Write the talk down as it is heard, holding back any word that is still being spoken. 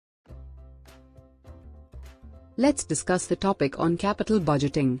Let's discuss the topic on capital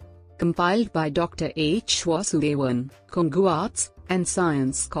budgeting. Compiled by Dr. H. Vasudevan, Kongu Arts and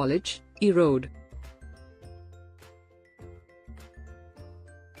Science College, Erode.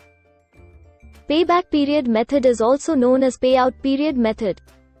 Payback period method is also known as payout period method,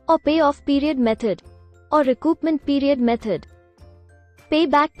 or payoff period method, or recoupment period method.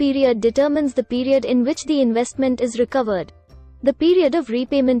 Payback period determines the period in which the investment is recovered. The period of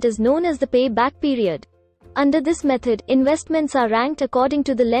repayment is known as the payback period. Under this method, investments are ranked according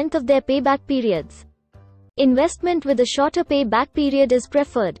to the length of their payback periods. Investment with a shorter payback period is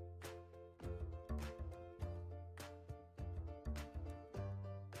preferred.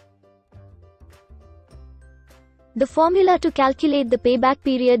 The formula to calculate the payback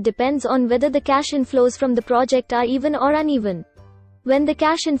period depends on whether the cash inflows from the project are even or uneven. When the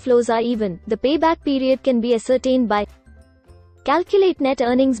cash inflows are even, the payback period can be ascertained by calculate net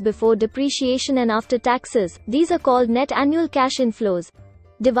earnings before depreciation and after taxes. These are called net annual cash inflows.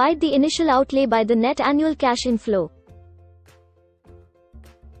 Divide the initial outlay by the net annual cash inflow.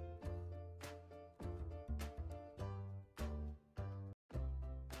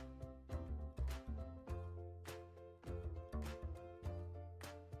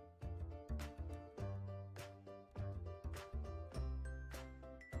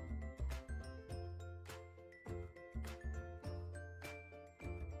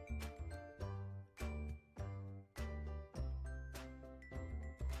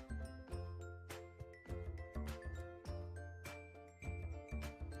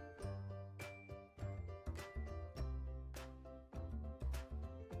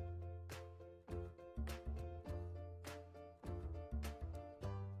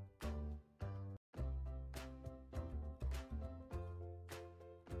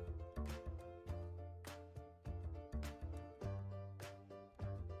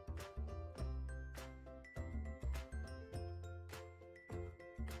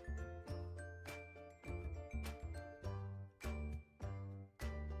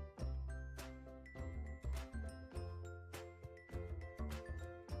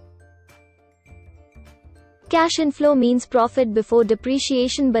 Cash inflow means profit before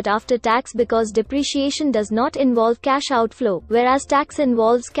depreciation but after tax, because depreciation does not involve cash outflow, whereas tax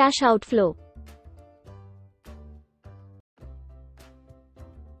involves cash outflow.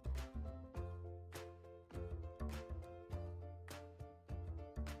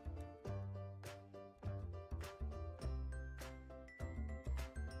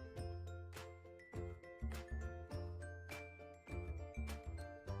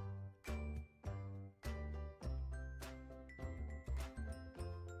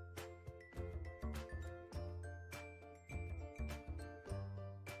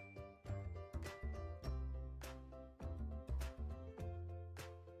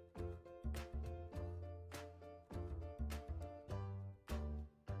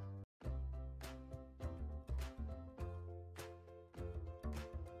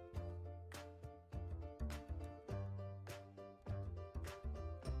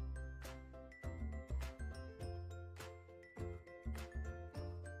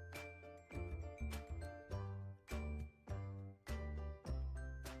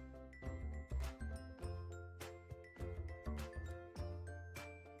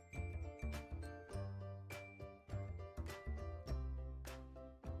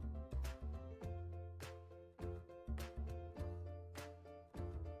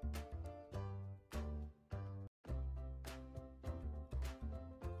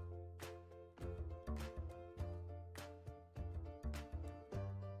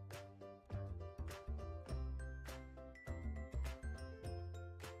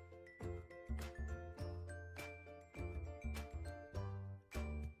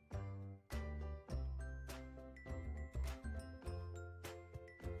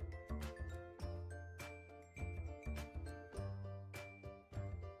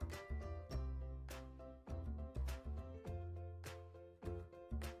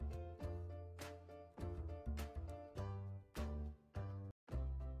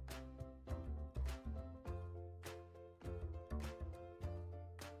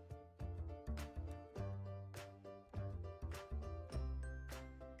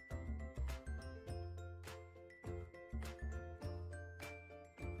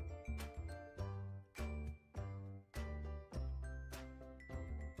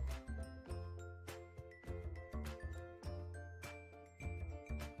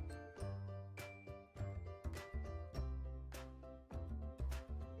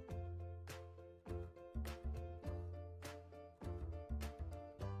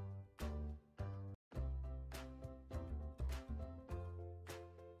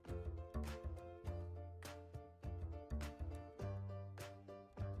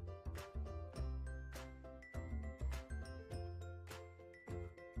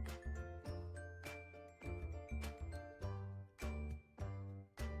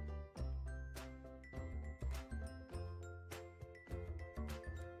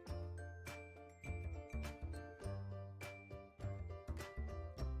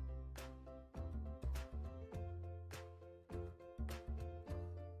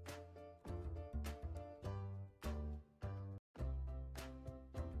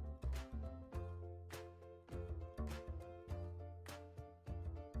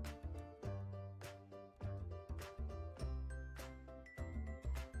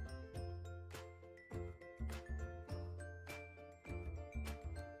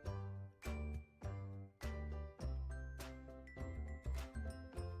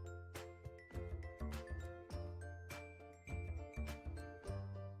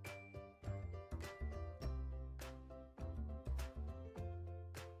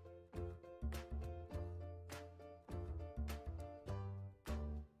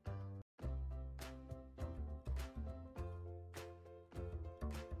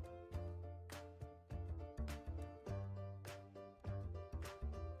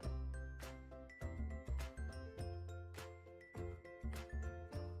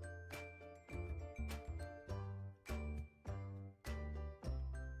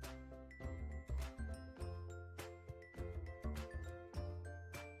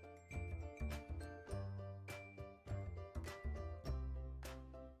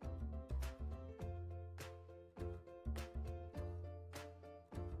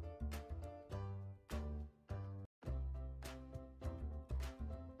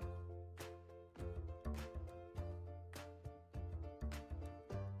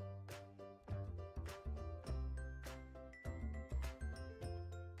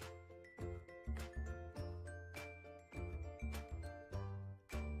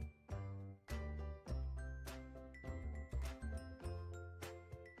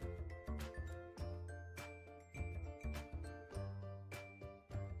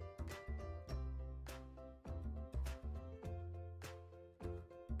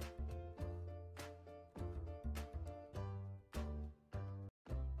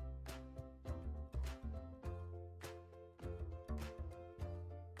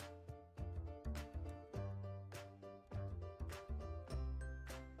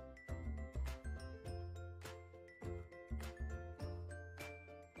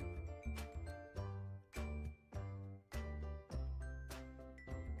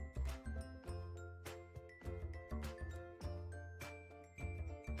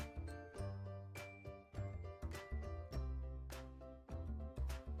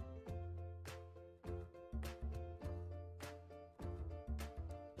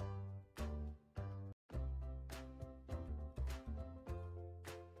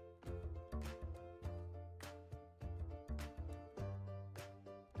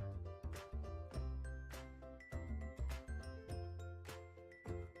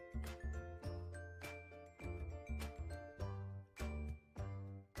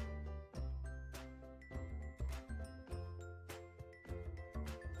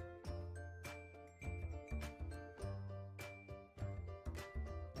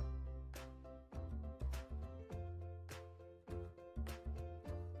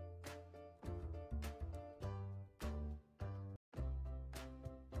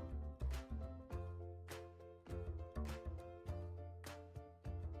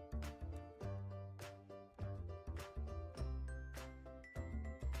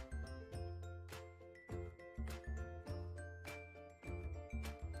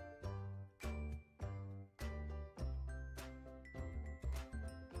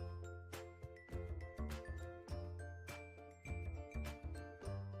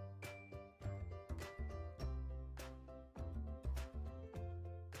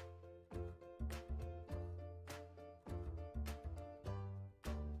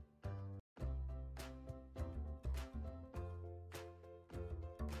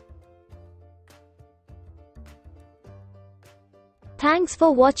 Thanks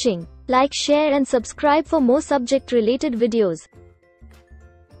for watching. Like, share and subscribe for more subject related videos.